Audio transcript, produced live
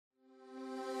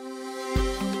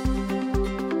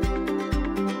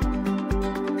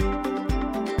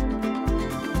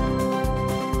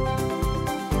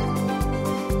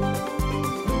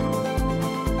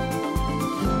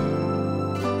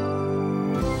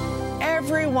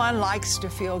Everyone likes to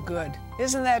feel good.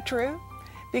 Isn't that true?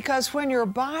 Because when your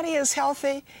body is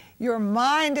healthy, your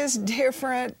mind is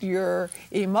different, your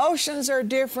emotions are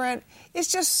different.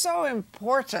 It's just so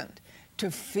important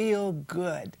to feel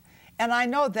good. And I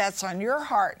know that's on your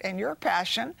heart and your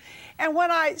passion. And when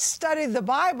I study the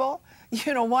Bible,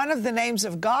 you know, one of the names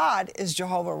of God is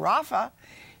Jehovah Rapha.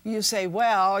 You say,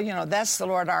 well, you know, that's the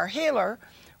Lord our healer.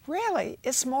 Really,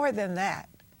 it's more than that.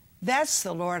 That's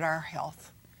the Lord our health.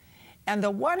 And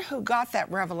the one who got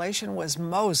that revelation was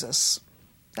Moses.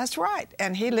 That's right.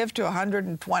 And he lived to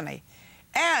 120.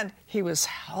 And he was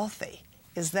healthy.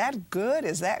 Is that good?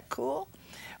 Is that cool?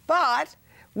 But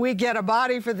we get a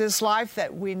body for this life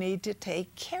that we need to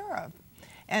take care of.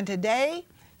 And today,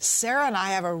 Sarah and I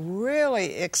have a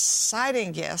really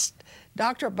exciting guest,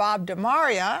 Dr. Bob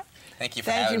DeMaria. Thank you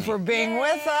for having me. Thank you for being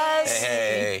with us.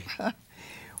 Hey.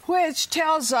 Which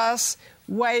tells us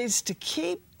ways to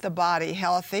keep the body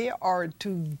healthy or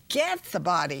to get the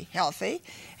body healthy.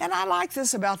 And I like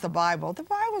this about the Bible. The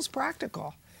Bible's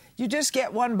practical. You just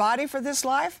get one body for this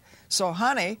life. So,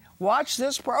 honey, watch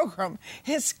this program.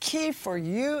 It's key for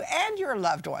you and your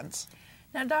loved ones.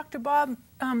 Now, Dr. Bob,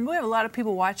 we have a lot of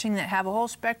people watching that have a whole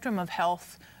spectrum of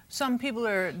health. Some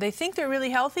people they think they're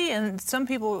really healthy, and some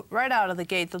people right out of the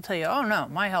gate, they'll tell you, oh, no,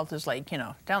 my health is like,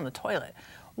 down the toilet.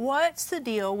 What's the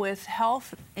deal with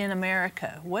health in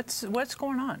America? What's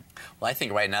going on? Well, I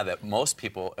think right now that most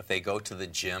people, if they go to the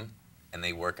gym and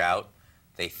they work out,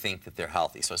 they think that they're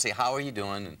healthy. So I say, how are you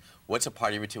doing? And what's a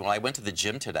part of your routine? Well, I went to the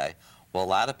gym today. Well, a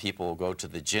lot of people will go to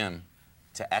the gym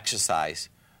to exercise,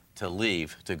 to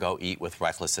leave, to go eat with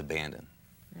reckless abandon.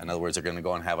 In other words, they're going to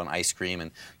go and have an ice cream.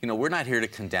 And, we're not here to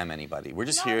condemn anybody. We're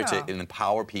just here to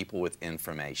empower people with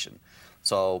information.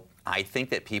 So I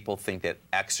think that people think that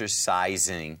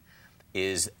exercising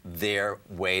is their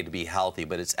way to be healthy,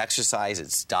 but it's exercise,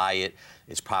 it's diet,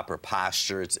 it's proper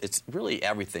posture, it's really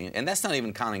everything. And that's not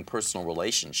even counting personal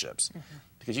relationships,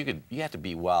 because you have to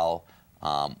be well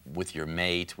with your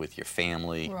mate, with your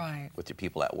family, right, with your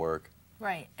people at work.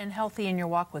 Right, and healthy in your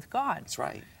walk with God. That's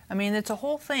right. I mean, it's a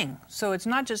whole thing. So it's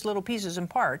not just little pieces and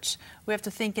parts. We have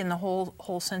to think in the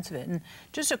whole sense of it. And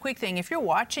just a quick thing, if you're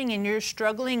watching and you're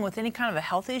struggling with any kind of a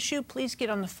health issue, please get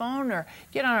on the phone or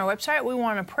get on our website. We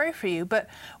want to pray for you. But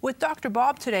with Dr.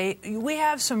 Bob today, we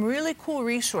have some really cool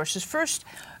resources. First,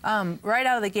 right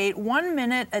out of the gate, 1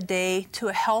 minute a day to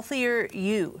a healthier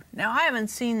you. Now, I haven't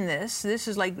seen this. This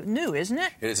is like new, isn't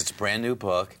it? It is. It's a brand new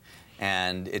book.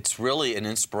 And it's really an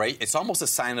inspiration. It's almost a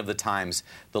sign of the times.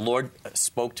 The Lord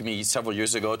spoke to me several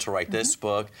years ago to write this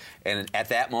book, and at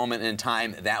that moment in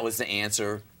time, that was the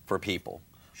answer for people.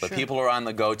 But people are on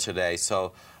the go today,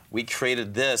 so we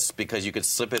created this because you could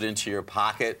slip it into your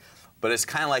pocket. But it's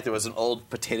kind of like there was an old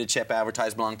potato chip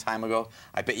advertisement a long time ago.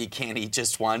 I bet you can't eat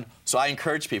just one. So I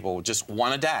encourage people, just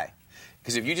one a day.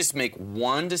 Because if you just make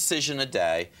one decision a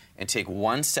day and take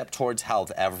one step towards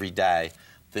health every day,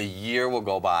 the year will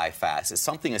go by fast. It's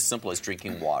something as simple as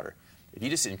drinking water. If you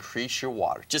just increase your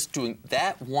water, just doing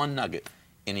that one nugget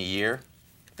in a year,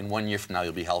 in 1 year from now,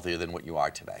 you'll be healthier than what you are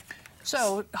today.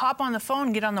 So hop on the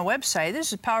phone, get on the website. This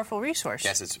is a powerful resource.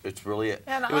 Yes, it's really it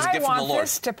And was a gift from the I want Lord.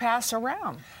 this to pass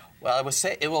around. Well,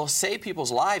 it will save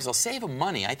people's lives. It'll save them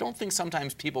money. I don't think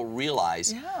sometimes people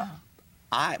realize. Yeah.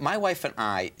 My wife and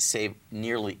I save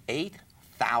nearly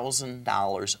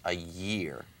 $8,000 a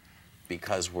year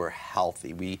because we're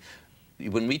healthy.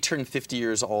 When we turned 50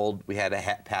 years old, we had to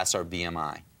pass our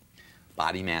BMI,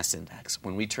 body mass index.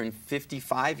 When we turned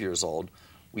 55 years old,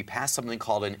 we passed something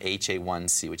called an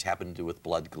HA1C, which happened to do with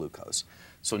blood glucose.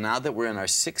 So now that we're in our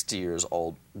 60 years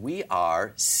old, we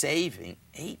are saving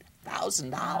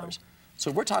 $8,000. Wow.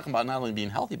 So we're talking about not only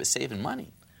being healthy, but saving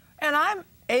money. And I'm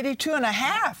 82 and a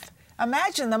half.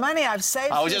 Imagine the money I've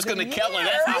saved. I was just going to kill her.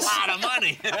 That's a lot of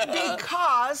money.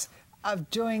 Because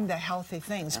of doing the healthy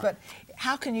things. But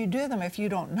how can you do them if you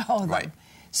don't know them? Right.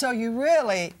 So you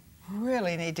really,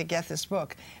 really need to get this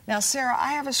book. Now, Sarah,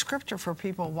 I have a scripture for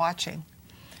people watching.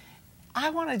 I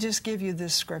want to just give you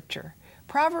this scripture.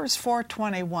 Proverbs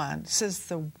 4:21 says,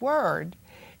 the word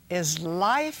is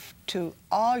life to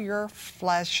all your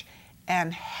flesh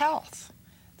and health.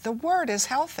 The word is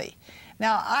healthy.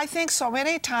 Now, I think so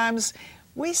many times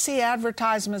we see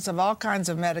advertisements of all kinds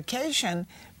of medication,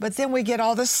 but then we get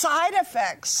all the side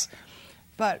effects.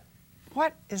 But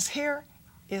what is here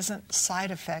isn't side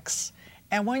effects.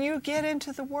 And when you get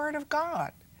into the Word of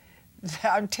God,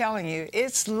 I'm telling you,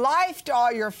 it's life to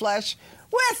all your flesh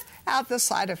without the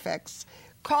side effects.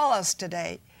 Call us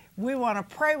today. We want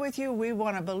to pray with you. We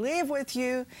want to believe with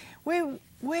you. We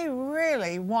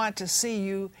really want to see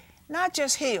you not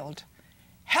just healed,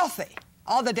 healthy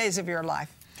all the days of your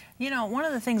life. You know, one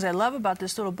of the things I love about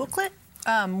this little booklet,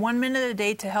 1 minute a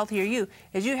day to healthier you,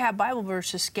 is you have Bible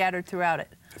verses scattered throughout it.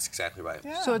 That's exactly right.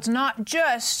 Yeah. So it's not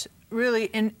just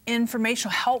really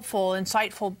informational, helpful,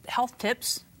 insightful health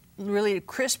tips, really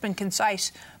crisp and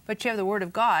concise, but you have the Word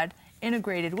of God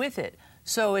integrated with it.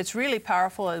 So it's really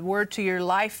powerful, a word to your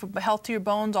life, health to your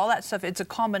bones, all that stuff. It's a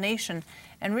combination.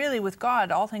 And really with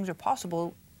God, all things are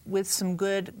possible with some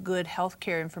good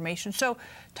healthcare information. So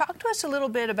talk to us a little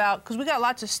bit about, because we got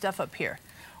lots of stuff up here,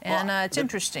 and it's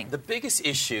interesting. The biggest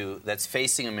issue that's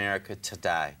facing America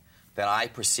today that I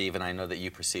perceive, and I know that you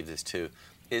perceive this too,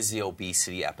 is the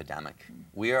obesity epidemic.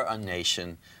 We are a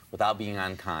nation, without being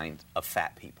unkind, of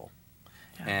fat people.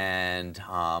 Yeah. And,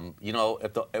 you know,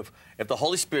 if the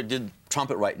Holy Spirit did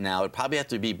trumpet right now, it'd probably have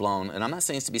to be blown, and I'm not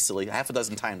saying this to be silly, half a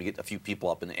dozen times to get a few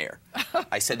people up in the air.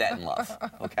 I said that in love,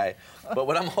 okay? But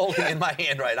what I'm holding in my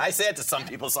hand, right, I say it to some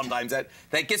people sometimes,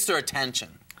 that gets their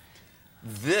attention.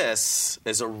 This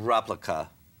is a replica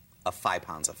of 5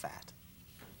 pounds of fat.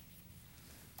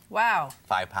 Wow.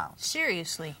 5 pounds.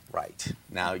 Seriously. Right.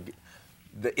 Now,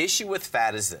 the issue with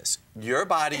fat is this. Your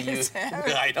body uses...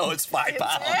 I know it's 5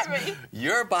 pounds. Heavy.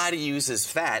 Your body uses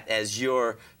fat as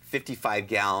your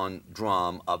 55-gallon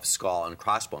drum of skull and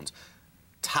crossbones.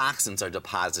 Toxins are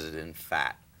deposited in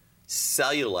fat.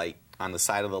 Cellulite on the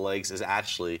side of the legs is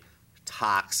actually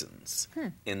toxins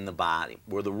in the body.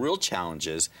 Where the real challenge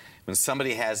is, when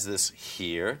somebody has this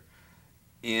here,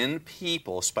 in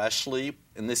people, especially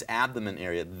in this abdomen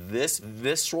area, this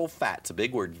visceral fat, it's a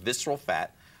big word, visceral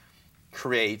fat,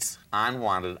 creates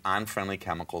unwanted, unfriendly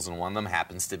chemicals, and one of them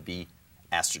happens to be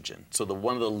estrogen. So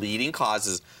one of the leading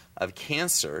causes of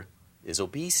cancer is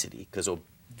obesity, because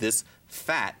this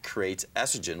fat creates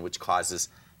estrogen, which causes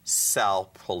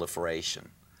cell proliferation.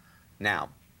 Now,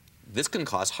 this can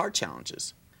cause heart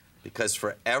challenges, because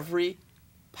for every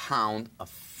pound of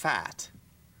fat,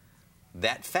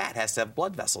 that fat has to have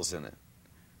blood vessels in it.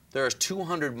 There are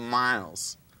 200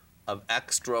 miles of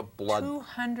extra blood.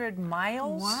 200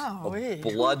 miles? Wow. Of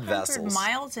blood 200 vessels.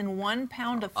 miles in 1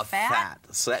 pound of Fat.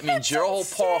 So that means your whole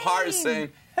poor heart is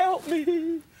saying, help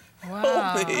me. Wow.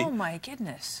 Help me. Oh, my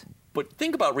goodness. But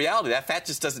think about reality. That fat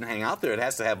just doesn't hang out there. It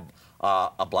has to have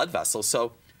a blood vessel.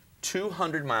 So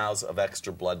 200 miles of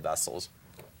extra blood vessels.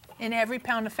 In every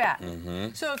pound of fat.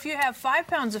 Mm-hmm. So if you have 5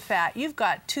 pounds of fat, you've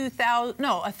got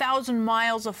 1,000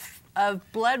 miles of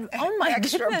blood. Oh my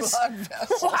Extra goodness. blood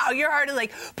vessels. Wow, your heart is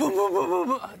like boom, boom, boom, boom,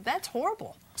 boom. That's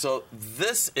horrible. So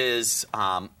this is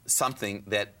something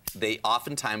that they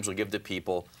oftentimes will give to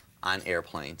people on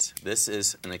airplanes. This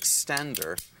is an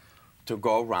extender to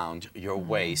go around your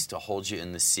waist to hold you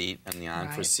in the seat and the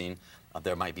unforeseen.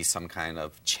 There might be some kind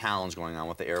of challenge going on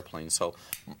with the airplane. So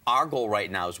our goal right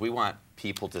now is we want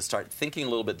people to start thinking a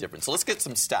little bit different. So let's get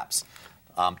some steps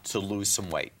to lose some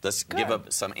weight. Let's give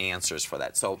up some answers for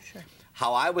that. So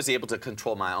how I was able to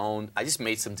control my own, I just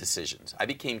made some decisions. I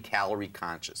became calorie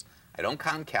conscious. I don't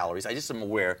count calories. I just am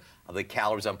aware of the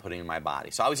calories I'm putting in my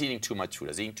body. So I was eating too much food. I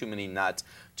was eating too many nuts,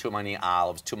 too many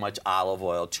olives, too much olive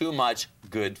oil, too much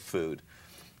good food.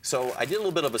 So I did a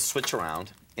little bit of a switch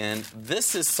around. And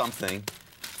this is something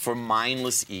for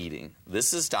mindless eating.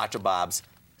 This is Dr. Bob's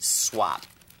SWAP,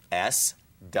 S-W-A-P.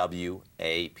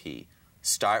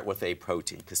 Start with a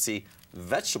protein. Because, see,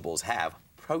 vegetables have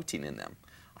protein in them.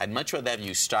 I'd much rather have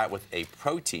you start with a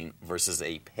protein versus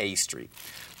a pastry.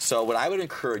 So what I would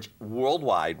encourage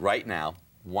worldwide right now,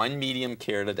 1 medium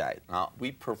carrot a day. Now,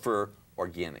 we prefer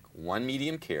organic. 1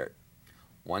 medium carrot,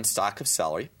 1 stalk of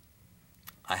celery,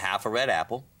 a half a red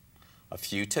apple, a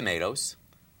few tomatoes,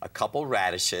 a couple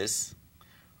radishes,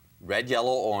 red,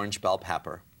 yellow, orange bell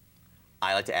pepper.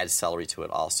 I like to add celery to it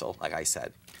also, like I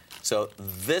said. So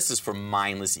this is for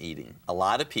mindless eating. A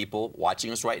lot of people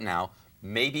watching us right now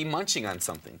may be munching on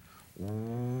something.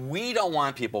 We don't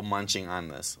want people munching on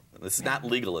this. This is not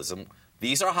legalism.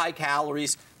 These are high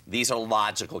calories. These are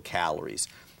logical calories.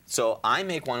 So I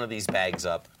make one of these bags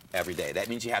up every day. That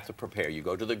means you have to prepare. You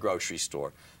go to the grocery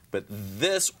store. But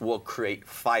this will create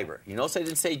fiber. You notice I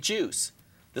didn't say juice.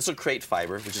 This will create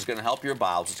fiber, which is going to help your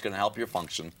bowels, which is going to help your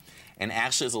function. And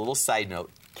actually, as a little side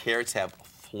note, carrots have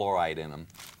fluoride in them.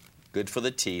 Good for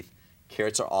the teeth.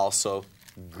 Carrots are also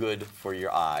good for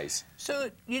your eyes.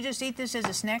 So you just eat this as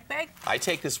a snack bag? I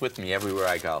take this with me everywhere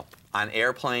I go. On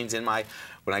airplanes, when I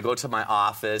go to my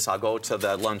office, I'll go to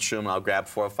the lunchroom and I'll grab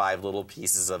 4 or 5 little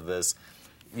pieces of this.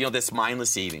 You know, this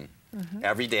mindless eating.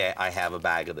 Every day I have a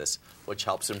bag of this, which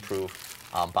helps improve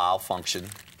bowel function.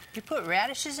 You put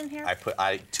radishes in here? I put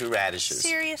 2 radishes.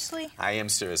 Seriously? I am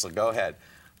serious. Go ahead.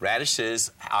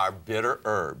 Radishes are bitter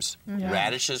herbs.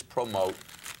 Radishes promote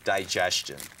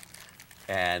digestion.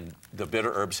 And the bitter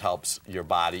herbs helps your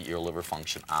body, your liver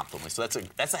function optimally. So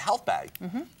that's a health bag.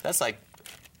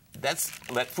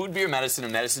 Let food be your medicine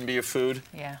and medicine be your food.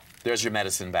 Yeah. There's your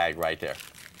medicine bag right there.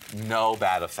 No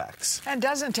bad effects. And it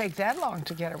doesn't take that long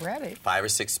to get it ready. 5 or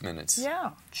 6 minutes.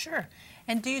 Yeah. Sure.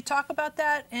 And do you talk about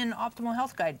that in Optimal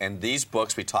Health Guide? And these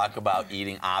books, we talk about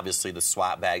eating, obviously, the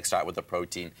SWAT bag, start with the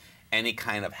protein. Any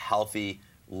kind of healthy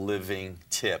living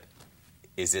tip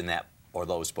is in that or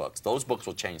those books. Those books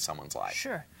will change someone's life.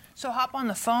 Sure. So hop on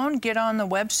the phone, get on the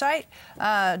website,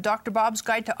 Dr. Bob's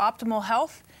Guide to Optimal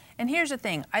Health. And here's the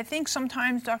thing. I think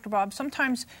sometimes, Dr. Bob,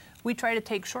 sometimes we try to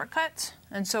take shortcuts.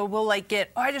 And so we'll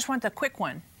I just want the quick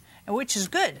one, which is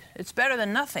good. It's better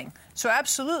than nothing. So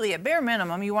absolutely, at bare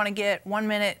minimum, you want to get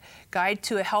 1-minute guide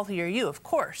to a healthier you, of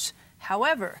course.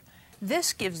 However,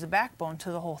 this gives the backbone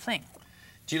to the whole thing.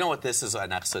 Do you know what this is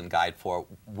an excellent guide for?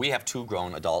 We have 2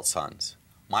 grown adult sons.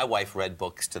 My wife read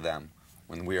books to them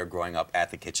when we were growing up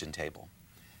at the kitchen table.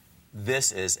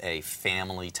 This is a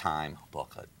family time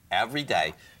booklet. Every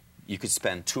day, you could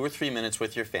spend 2 or 3 minutes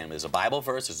with your family. There's a Bible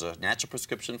verse, there's a natural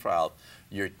prescription for health.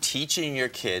 You're teaching your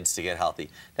kids to get healthy.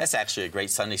 That's actually a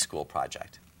great Sunday school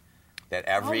project. That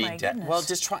every day, well,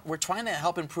 we're trying to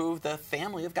help improve the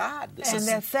family of God.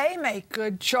 That they make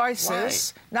good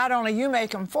choices. Right. Not only you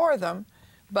make them for them,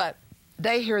 but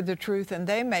they hear the truth and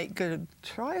they make good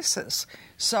choices.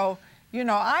 So,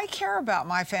 I care about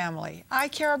my family. I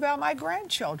care about my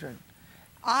grandchildren.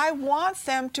 I want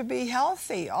them to be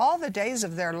healthy all the days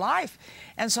of their life.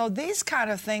 And so these kind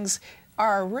of things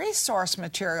are resource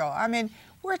material. I mean,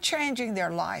 we're changing their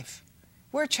life.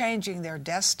 We're changing their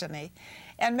destiny.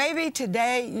 And maybe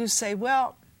today you say,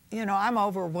 well, I'm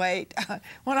overweight.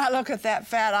 When I look at that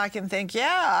fat, I can think,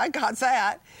 yeah, I got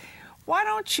that. Why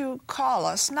don't you call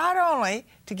us, not only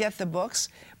to get the books,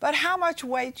 but how much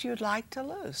weight you'd like to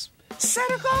lose? Set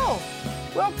a goal.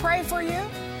 We'll pray for you,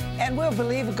 and we'll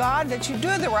believe God that you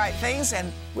do the right things,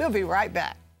 and we'll be right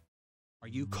back. Are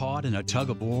you caught in a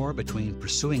tug-of-war between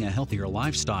pursuing a healthier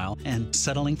lifestyle and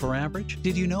settling for average?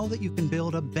 Did you know that you can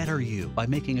build a better you by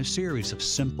making a series of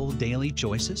simple daily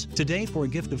choices? Today, for a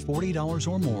gift of $40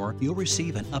 or more, you'll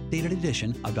receive an updated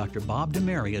edition of Dr. Bob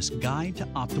DeMaria's Guide to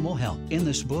Optimal Health. In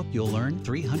this book, you'll learn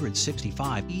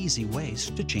 365 easy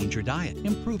ways to change your diet,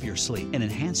 improve your sleep, and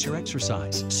enhance your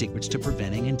exercise, secrets to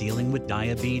preventing and dealing with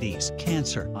diabetes,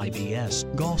 cancer,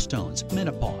 IBS, gallstones,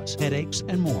 menopause, headaches,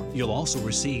 and more. You'll also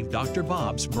receive Dr.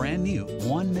 Bob's brand new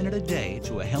 1 minute a day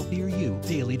to a healthier you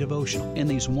daily devotional. In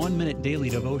these 1-minute daily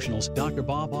devotionals, Dr.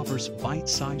 Bob offers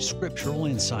bite-sized scriptural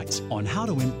insights on how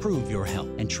to improve your health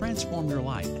and transform your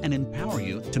life and empower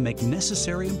you to make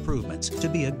necessary improvements to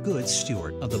be a good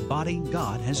steward of the body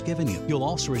God has given you. You'll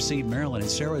also receive Marilyn and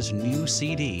Sarah's new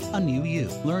CD, A New You.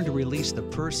 Learn to release the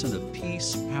person of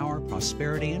peace, power,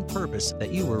 prosperity, and purpose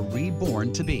that you were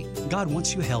reborn to be. God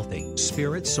wants you healthy,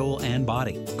 spirit, soul, and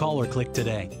body. Call or click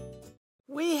today.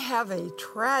 We have a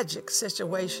tragic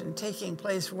situation taking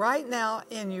place right now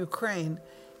in Ukraine,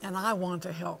 and I want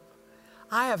to help.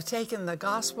 I have taken the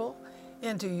gospel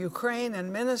into Ukraine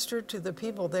and ministered to the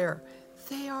people there.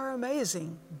 They are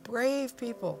amazing, brave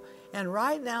people, and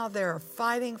right now they're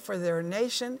fighting for their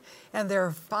nation and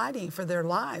they're fighting for their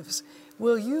lives.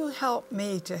 Will you help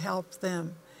me to help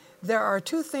them? There are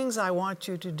 2 things I want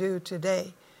you to do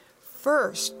today.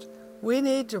 First, we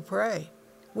need to pray.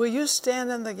 Will you stand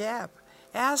in the gap?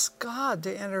 Ask God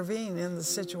to intervene in the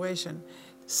situation.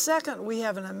 Second, we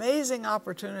have an amazing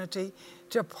opportunity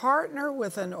to partner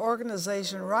with an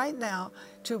organization right now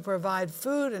to provide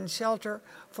food and shelter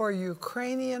for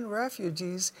Ukrainian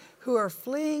refugees who are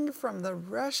fleeing from the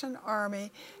Russian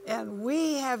army, and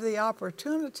we have the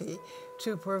opportunity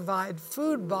to provide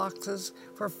food boxes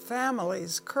for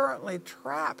families currently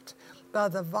trapped by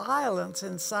the violence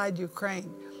inside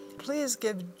Ukraine. Please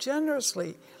give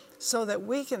generously so that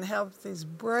we can help these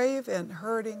brave and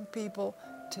hurting people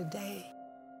today.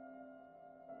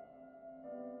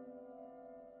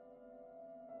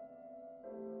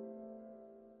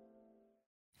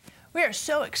 We are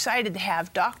so excited to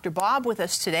have Dr. Bob with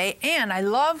us today, and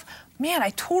I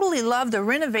totally love the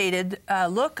renovated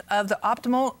look of the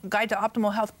Guide to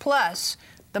Optimal Health Plus,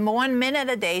 the 1 minute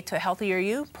a day to a healthier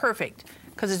you. Perfect.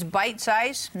 Because it's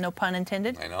bite-sized, no pun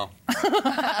intended. I know.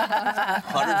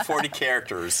 140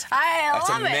 characters. That's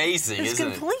amazing, isn't it?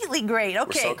 It's completely great.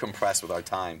 Okay. We're so compressed with our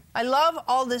time. I love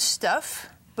all this stuff,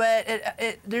 but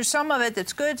there's some of it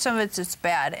that's good, some of it that's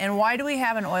bad. And why do we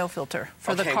have an oil filter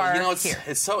for the car here?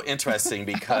 It's so interesting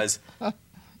because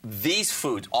these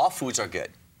foods, all foods are good.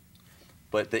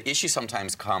 But the issue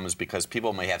sometimes comes because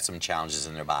people may have some challenges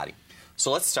in their body.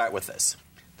 So let's start with this.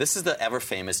 This is the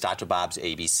ever-famous Dr. Bob's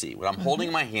ABC. What I'm holding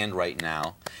in my hand right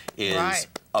now is Right.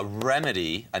 a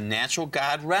remedy, a natural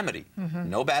God remedy,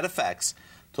 no bad effects,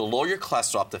 to lower your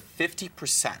cholesterol up to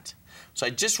 50%. So I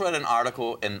just read an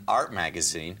article in Art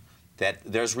Magazine that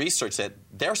there's research that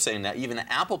they're saying that even an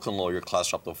apple can lower your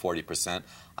cholesterol up to 40%.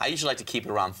 I usually like to keep it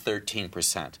around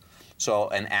 13%. So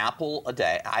an apple a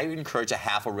day, I encourage a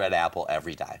half a red apple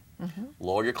every day.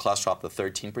 Lower your cholesterol up to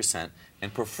 13%,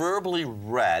 and preferably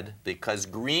red, because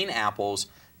green apples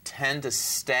tend to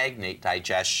stagnate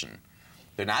digestion.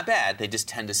 They're not bad, they just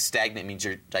tend to stagnate, means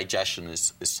your digestion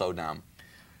is so down.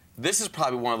 This is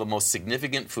probably one of the most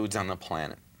significant foods on the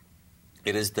planet.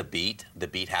 It is the beet. The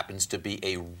beet happens to be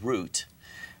a root.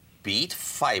 Beet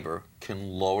fiber can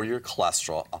lower your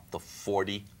cholesterol up to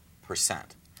 40%.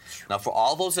 Now, for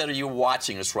all those that are you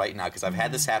watching us right now, because I've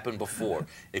had this happen before,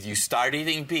 if you start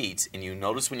eating beets and you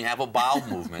notice when you have a bowel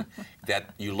movement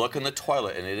that you look in the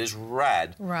toilet and it is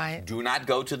red, Right. do not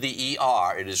go to the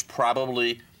ER. It is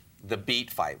probably the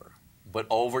beet fiber. But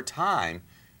over time,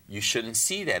 you shouldn't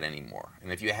see that anymore.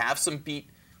 And if you have some beet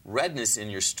redness in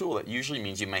your stool, that usually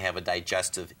means you may have a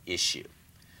digestive issue.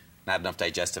 Not enough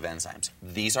digestive enzymes.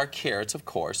 These are carrots, of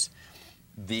course.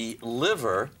 The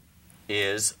liver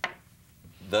is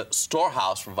the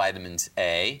storehouse for vitamins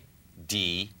A,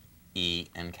 D, E,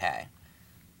 and K.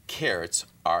 Carrots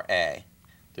are A.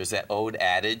 There's that old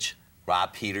adage,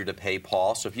 rob Peter to pay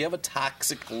Paul. So if you have a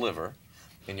toxic liver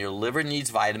and your liver needs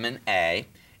vitamin A,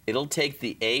 it'll take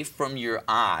the A from your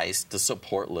eyes to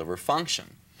support liver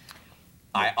function.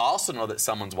 I also know that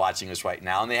someone's watching us right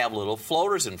now and they have little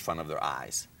floaters in front of their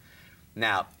eyes.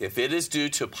 Now, if it is due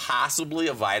to possibly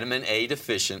a vitamin A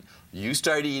deficient, you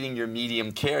start eating your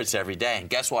medium carrots every day, and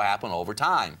guess what happened over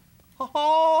time?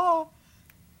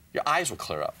 Your eyes will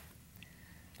clear up.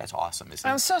 That's awesome, isn't it?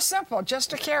 And so simple,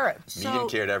 just a carrot. Medium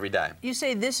carrot every day. You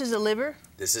say this is a liver?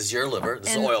 This is your liver. This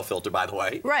is And- an oil filter, by the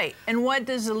way. Right. And what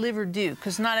does the liver do?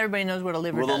 Because not everybody knows what a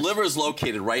liver Well, does. the liver is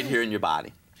located right here in your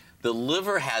body. The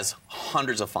liver has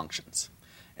hundreds of functions.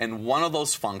 And one of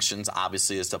those functions,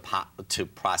 obviously, is to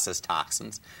process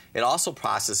toxins. It also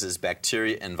processes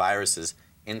bacteria and viruses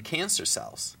in cancer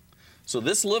cells. So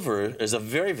this liver is a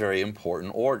very, very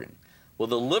important organ. Well,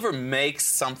 the liver makes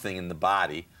something in the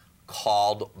body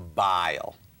called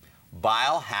bile.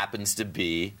 Bile happens to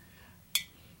be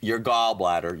your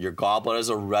gallbladder. Your gallbladder is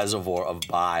a reservoir of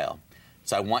bile.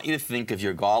 So I want you to think of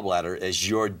your gallbladder as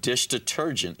your dish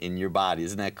detergent in your body.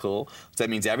 Isn't that cool? So that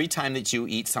means every time that you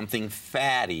eat something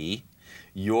fatty,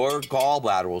 your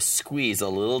gallbladder will squeeze a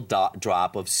little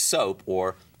drop of soap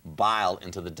or bile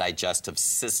into the digestive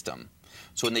system.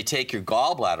 So when they take your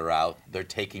gallbladder out, they're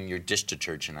taking your dish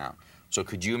detergent out. So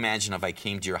could you imagine if I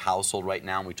came to your household right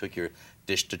now and we took your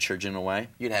dish detergent away?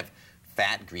 You'd have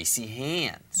fat, greasy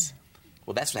hands.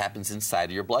 Well, that's what happens inside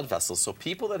of your blood vessels. So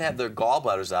people that have their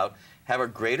gallbladders out have a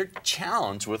greater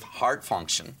challenge with heart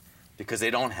function because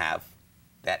they don't have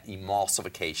that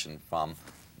emulsification from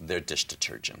their dish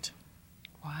detergent.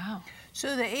 Wow.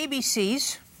 So the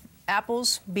ABCs,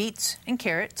 apples, beets, and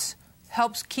carrots,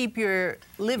 helps keep your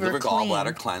liver clean.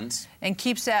 Gallbladder cleanse. And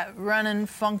keeps that running,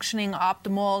 functioning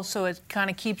optimal, so it kind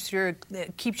of keeps you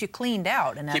cleaned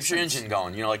out. In Keeps your engine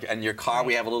going. You know, like in your car,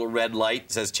 we have a little red light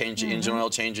that says change your engine oil,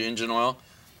 change your engine oil.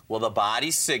 Well, the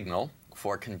body's signal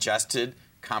for congested,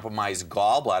 compromised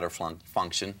gallbladder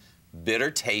function,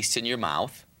 bitter taste in your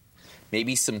mouth,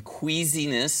 maybe some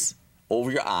queasiness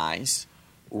over your eyes,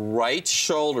 right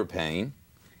shoulder pain,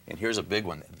 and here's a big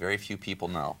one that very few people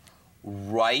know.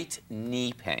 Right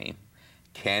knee pain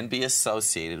can be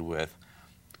associated with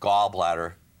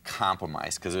gallbladder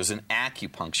compromise because there's an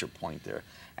acupuncture point there.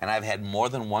 And I've had more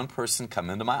than one person come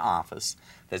into my office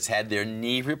that's had their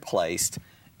knee replaced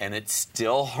and it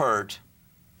still hurt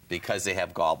because they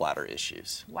have gallbladder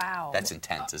issues. Wow. That's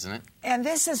intense, isn't it? And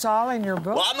this is all in your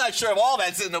book? Well, I'm not sure if all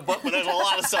that's in the book, but there's a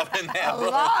lot of stuff in that book.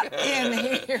 A lot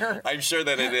in here. I'm sure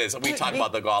that it is. We talk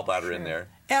about the gallbladder in there.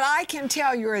 And I can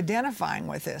tell you're identifying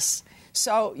with this.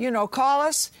 So, call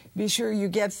us. Be sure you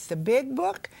get the big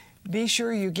book. Be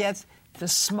sure you get the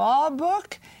small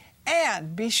book.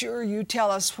 And be sure you tell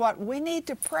us what we need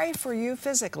to pray for you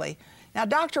physically. Now,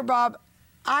 Dr. Bob,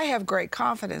 I have great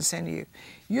confidence in you.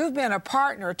 You've been a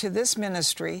partner to this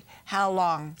ministry how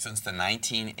long? Since the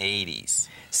 1980s.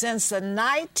 Since the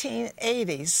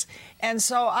 1980s. And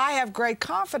so I have great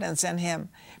confidence in him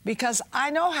because I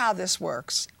know how this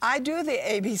works. I do the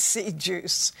ABC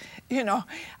juice.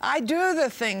 I do the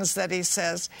things that he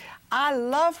says. I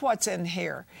love what's in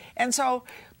here. And so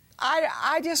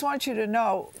I just want you to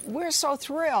know we're so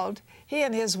thrilled. He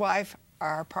and his wife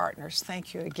are our partners.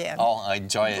 Thank you again. Oh, I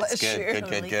enjoy it. It's Bless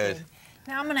good, you. good.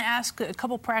 Now I'm going to ask a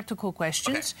couple practical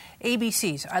questions. Okay.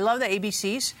 ABCs. I love the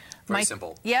ABCs. Very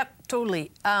simple. Yep,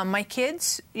 totally. My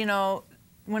kids,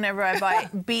 whenever I buy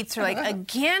beets, they're like,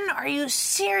 again? Are you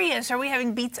serious? Are we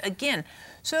having beets again?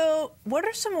 So what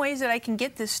are some ways that I can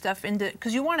get this stuff into,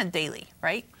 because you want it daily,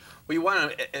 right? Well, you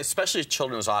want to, especially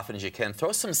children as often as you can,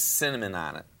 throw some cinnamon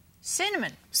on it.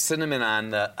 Cinnamon. Cinnamon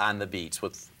on the beets.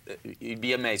 You'd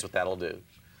be amazed what that'll do.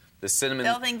 The cinnamon.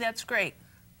 They'll think that's great.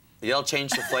 It'll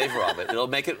change the flavor of it. It'll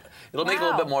make it a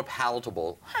little bit more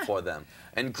palatable for them.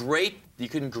 And you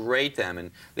can grate them,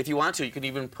 and if you want to, you can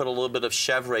even put a little bit of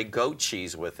chèvre goat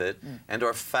cheese with it, and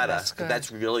or feta.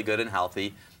 That's really good and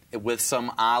healthy, with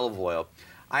some olive oil.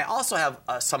 I also have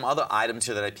some other items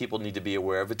here that people need to be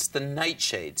aware of. It's the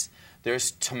nightshades.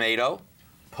 There's tomato,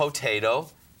 potato,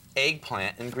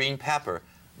 eggplant, and green pepper.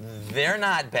 They're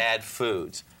not bad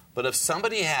foods, but if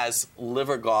somebody has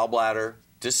liver gallbladder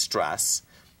distress,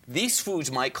 these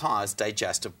foods might cause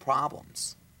digestive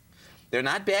problems. They're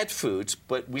not bad foods,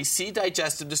 but we see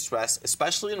digestive distress,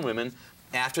 especially in women,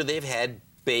 after they've had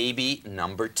baby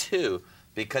number 2,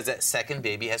 because that second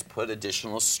baby has put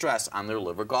additional stress on their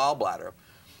liver gallbladder.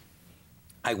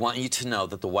 I want you to know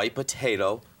that the white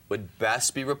potato would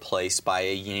best be replaced by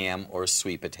a yam or a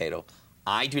sweet potato.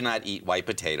 I do not eat white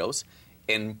potatoes,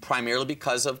 and primarily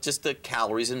because of just the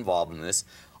calories involved in this.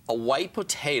 A white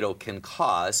potato can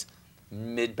cause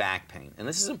mid-back pain. And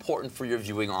this is important for your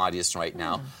viewing audience right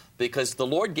now, because the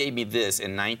Lord gave me this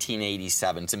in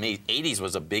 1987. To me, 80s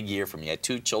was a big year for me. I had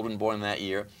 2 children born that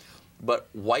year. But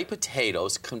white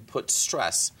potatoes can put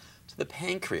stress to the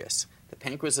pancreas. The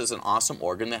pancreas is an awesome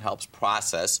organ that helps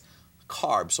process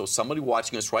carbs. So somebody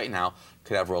watching us right now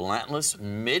could have relentless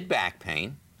mid-back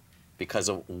pain because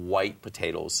of white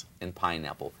potatoes and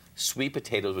pineapple. Sweet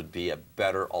potatoes would be a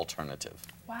better alternative.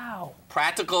 Wow.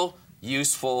 Practical,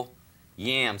 useful.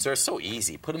 Yams, they're so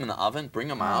easy. Put them in the oven, bring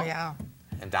them out,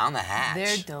 and down the hatch.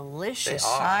 They're delicious. They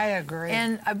are. I agree.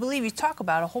 And I believe you talk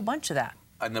about a whole bunch of that.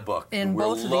 In the book. In We're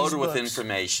both of these loaded with books.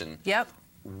 information. Yep.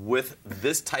 With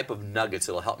this type of nuggets,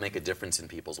 it'll help make a difference in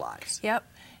people's lives. Yep.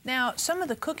 Now, some of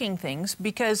the cooking things,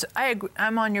 because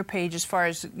I'm on your page as far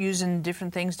as using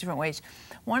different things, different ways.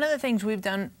 One of the things we've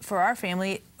done for our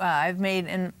family, I've made,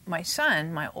 and my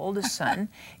son, my oldest son,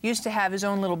 used to have his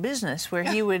own little business where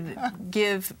he would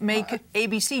make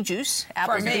ABC juice,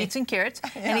 apples, beets, and carrots,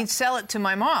 and he'd sell it to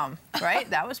my mom, right?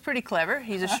 That was pretty clever.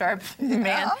 He's a sharp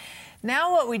man.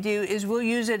 Now what we do is we'll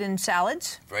use it in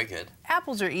salads. Very good.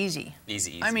 Apples are easy.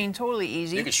 Easy. I mean, totally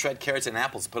easy. You can shred carrots and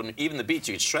apples, put them, even the beets,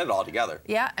 you can shred it all together.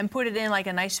 Yeah, and put it in like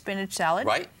a nice spinach salad.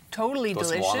 Right. Totally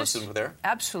delicious. Some walnuts in there.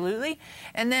 Absolutely.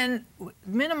 And then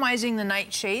minimizing the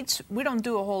nightshades. We don't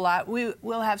do a whole lot.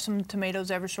 We'll have some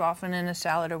tomatoes every so often in a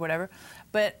salad or whatever.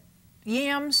 But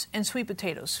yams and sweet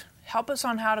potatoes. Help us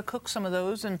on how to cook some of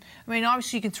those. And I mean,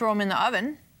 obviously you can throw them in the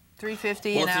oven,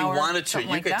 350 an hour. Well, if you wanted to,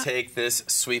 you could that. take this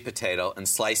sweet potato and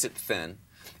slice it thin,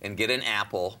 and get an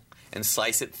apple and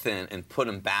slice it thin and put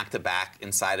them back to back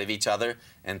inside of each other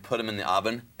and put them in the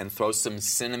oven and throw some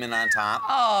cinnamon on top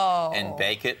and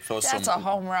bake it. That's a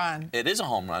home run. It is a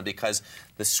home run because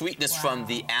the sweetness from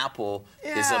the apple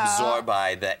is absorbed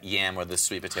by that yam or the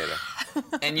sweet potato.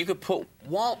 And you could put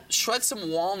shred some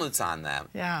walnuts on that.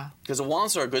 Yeah. Because the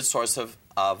walnuts are a good source of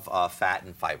fat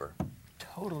and fiber.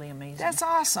 Totally amazing. That's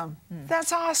awesome.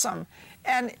 That's awesome.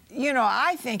 And,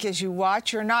 I think as you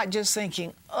watch, you're not just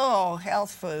thinking, oh,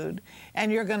 health food,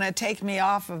 and you're going to take me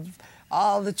off of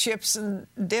all the chips and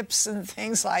dips and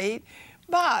things I eat,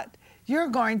 but you're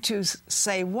going to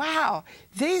say, wow,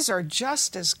 these are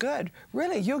just as good.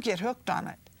 Really, you'll get hooked on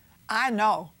it. I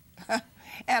know.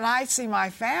 And I see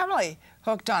my family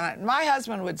hooked on it. My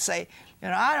husband would say,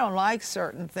 I don't like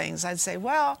certain things. I'd say,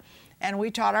 well, and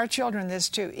we taught our children this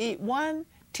too, eat 1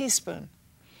 teaspoon.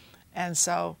 And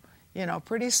so,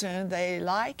 pretty soon they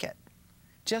like it.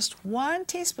 Just 1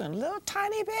 teaspoon, a little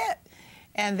tiny bit.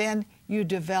 And then you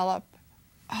develop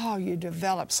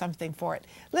something for it.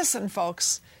 Listen,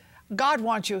 folks, God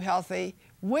wants you healthy.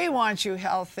 We want you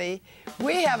healthy.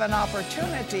 We have an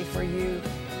opportunity for you.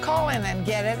 Call in and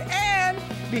get it and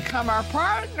become our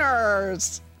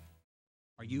partners.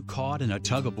 Are you caught in a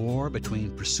tug-of-war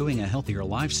between pursuing a healthier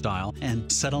lifestyle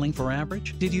and settling for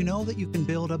average? Did you know that you can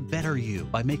build a better you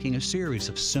by making a series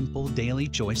of simple daily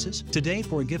choices? Today,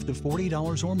 for a gift of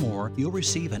 $40 or more, you'll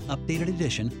receive an updated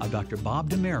edition of Dr.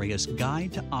 Bob DeMaria's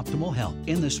Guide to Optimal Health.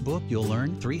 In this book, you'll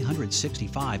learn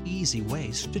 365 easy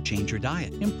ways to change your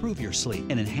diet, improve your sleep,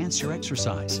 and enhance your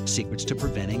exercise, secrets to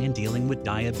preventing and dealing with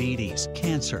diabetes,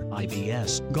 cancer,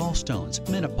 IBS, gallstones,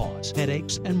 menopause,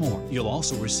 headaches, and more. You'll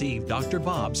also receive Dr. Bob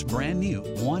Bob's brand new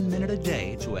 1 Minute a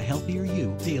Day to a Healthier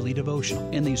You daily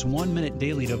devotional. In these 1-minute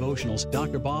daily devotionals,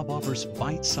 Dr. Bob offers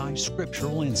bite-sized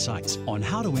scriptural insights on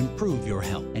how to improve your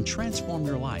health and transform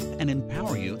your life and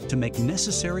empower you to make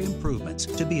necessary improvements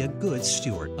to be a good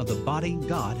steward of the body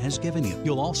God has given you.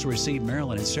 You'll also receive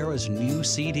Marilyn and Sarah's new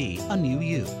CD, A New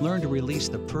You. Learn to release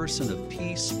the person of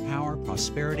peace, power,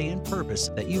 prosperity, and purpose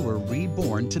that you were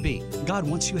reborn to be. God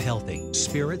wants you healthy,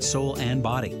 spirit, soul, and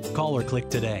body. Call or click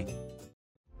today.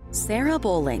 Sarah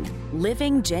Bowling,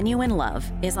 Living Genuine Love,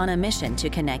 is on a mission to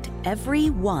connect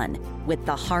everyone with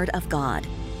the heart of God.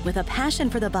 With a passion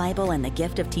for the Bible and the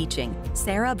gift of teaching,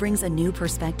 Sarah brings a new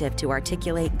perspective to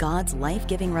articulate God's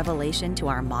life-giving revelation to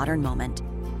our modern moment.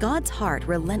 God's heart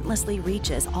relentlessly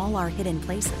reaches all our hidden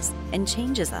places and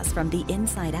changes us from the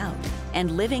inside out.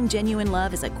 And Living Genuine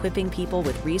Love is equipping people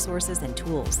with resources and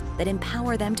tools that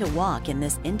empower them to walk in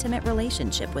this intimate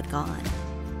relationship with God.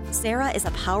 Sarah is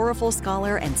a powerful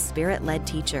scholar and spirit-led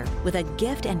teacher with a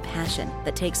gift and passion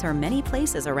that takes her many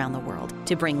places around the world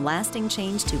to bring lasting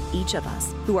change to each of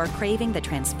us who are craving the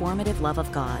transformative love of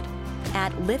God.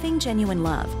 At Living Genuine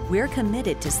Love, we're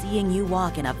committed to seeing you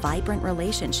walk in a vibrant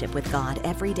relationship with God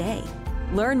every day.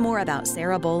 Learn more about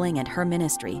Sarah Bowling and her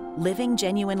ministry, Living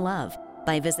Genuine Love,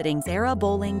 by visiting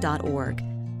sarahbowling.org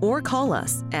or call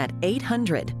us at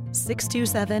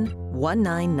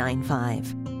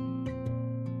 800-627-1995.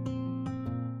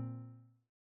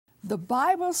 The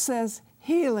Bible says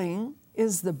healing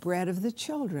is the bread of the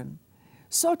children.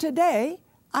 So today,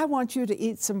 I want you to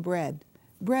eat some bread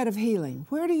of healing.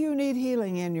 Where do you need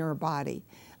healing in your body?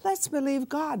 Let's believe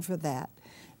God for that,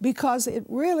 because it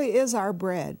really is our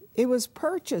bread. It was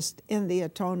purchased in the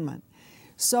atonement.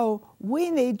 So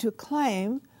we need to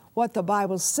claim what the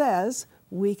Bible says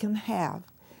we can have.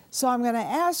 So I'm going to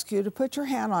ask you to put your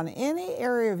hand on any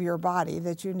area of your body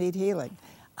that you need healing.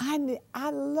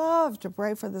 I love to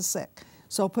pray for the sick.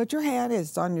 So put your hand,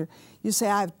 it's on your, you say,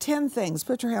 I have 10 things.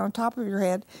 Put your hand on top of your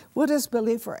head. We'll just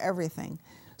believe for everything.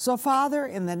 So Father,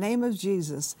 in the name of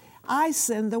Jesus, I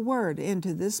send the word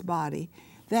into this body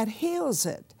that heals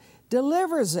it,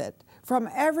 delivers it from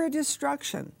every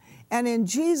destruction. And in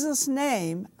Jesus'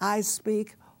 name, I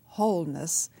speak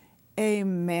wholeness.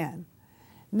 Amen.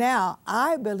 Now,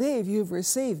 I believe you've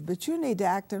received, but you need to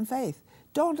act in faith.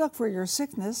 Don't look for your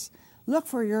sickness. Look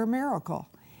for your miracle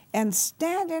and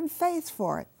stand in faith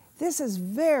for it. This is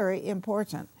very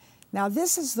important. Now,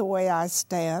 this is the way I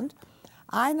stand.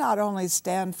 I not only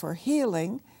stand for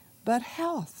healing, but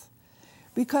health.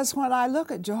 Because when I look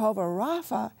at Jehovah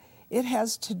Rapha, it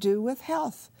has to do with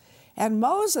health. And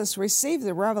Moses received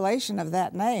the revelation of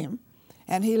that name,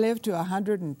 and he lived to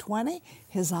 120.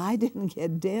 His eye didn't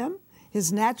get dim.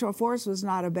 His natural force was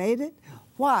not abated.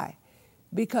 Why?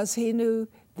 Because he knew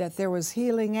that there was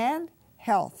healing and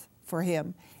health for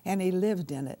him, and he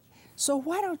lived in it. So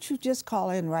why don't you just call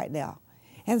in right now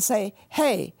and say,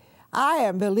 hey, I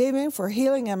am believing for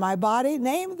healing in my body.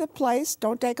 Name the place,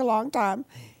 don't take a long time,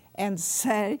 and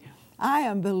say, I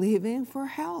am believing for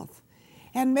health.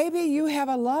 And maybe you have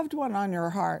a loved one on your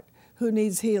heart who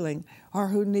needs healing or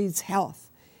who needs health.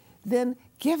 Then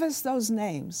give us those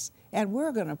names, and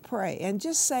we're going to pray. And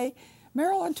just say,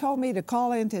 Marilyn told me to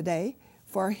call in today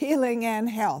for healing and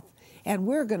health. And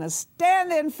we're going to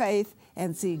stand in faith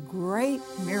and see great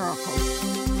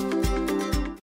miracles.